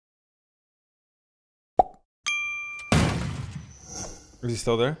Is he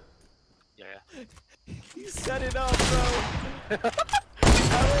still there? Yeah. He set it up, bro. I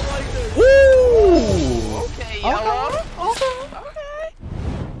don't like this. Woo! Okay, Yelo. Okay.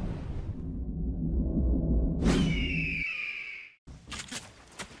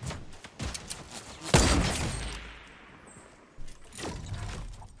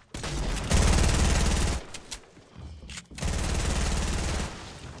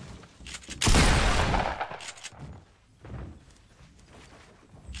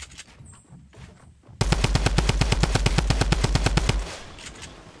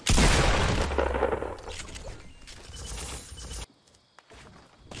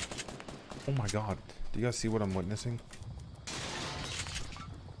 Oh my god. Do you guys see what I'm witnessing?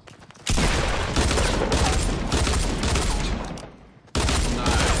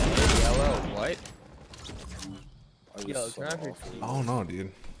 Yellow, what? Yo, can I have your key? Oh no,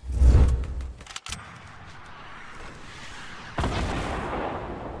 dude.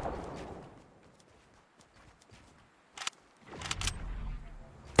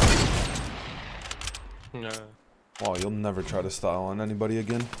 Oh, you'll never try to style on anybody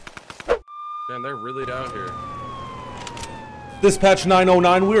again. Man, they're really down here. Dispatch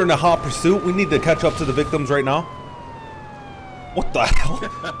 909, we're in a hot pursuit. We need to catch up to the victims right now. What the hell?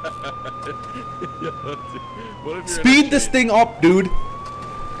 What if you're Speed this thing up, dude.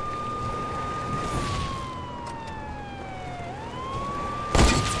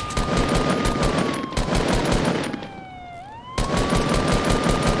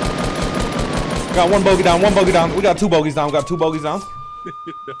 Got one bogey down, one bogey down. We got two bogeys down, we got two bogeys down.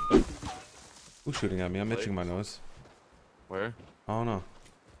 Who's shooting at me? I'm itching my nose. Where? I don't know.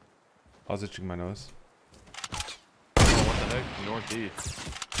 I was itching my nose. Oh, what the heck? Northeast.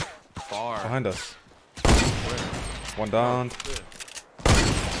 Far. Behind us. Where? One down. Oh, shit.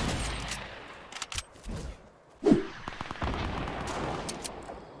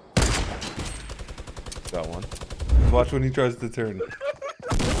 Got one. Watch when he tries to turn.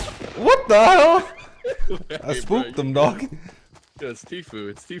 What the hell? I spooked him, dog. Yeah, it's Tifu.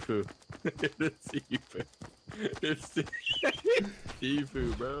 It's Tifu. It's Tifu. It's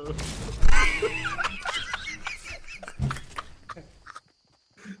Tifu, bro.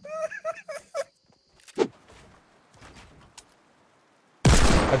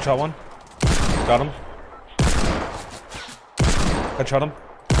 Headshot one. Got him. Headshot him.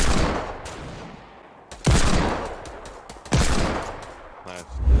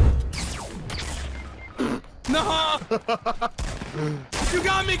 No! You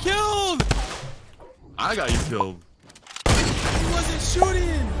got me killed! I got you killed. He wasn't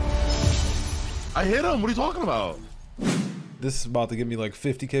shooting! I hit him. What are you talking about? This is about to give me like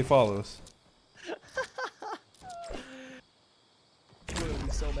 50k follows. I'm gonna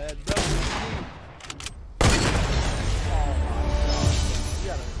be so mad. No, you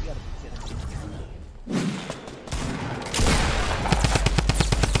gotta be kidding me.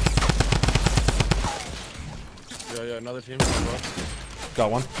 Yeah, another team.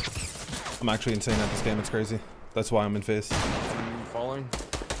 Got one. I'm actually insane at this game. It's crazy. That's why I'm in phase. I'm falling.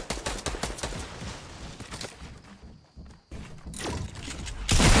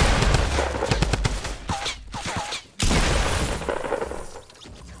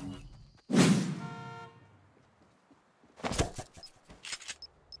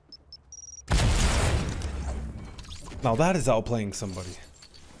 Now that is outplaying somebody.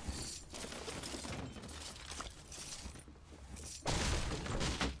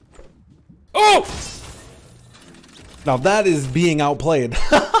 Oh! Now that is being outplayed.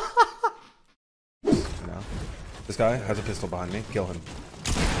 No. This guy has a pistol behind me. Kill him.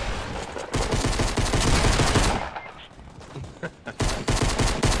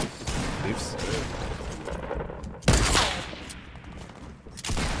 Leaves.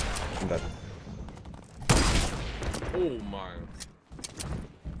 I'm dead. Oh my.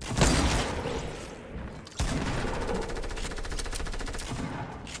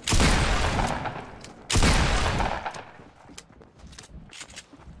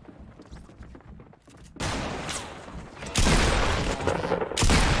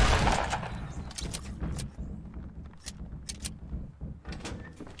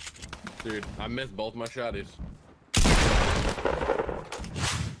 Dude, I missed both my shotties.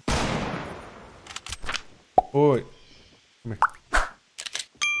 Oh, wait. Come here.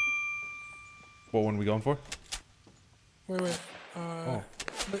 What one are we going for? Wait. Oh,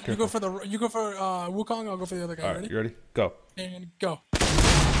 you go for Wukong. I'll go for the other guy. all right, Ready? you ready? Go. And go.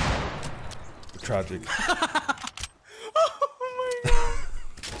 Tragic. Oh my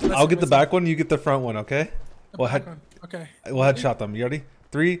god. I'll get the back one. You get the front one. Okay. We'll Okay. We'll headshot them. You ready?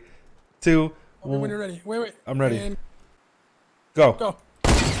 3, 2, 1. When you're ready. Wait. I'm ready. And Go. Go.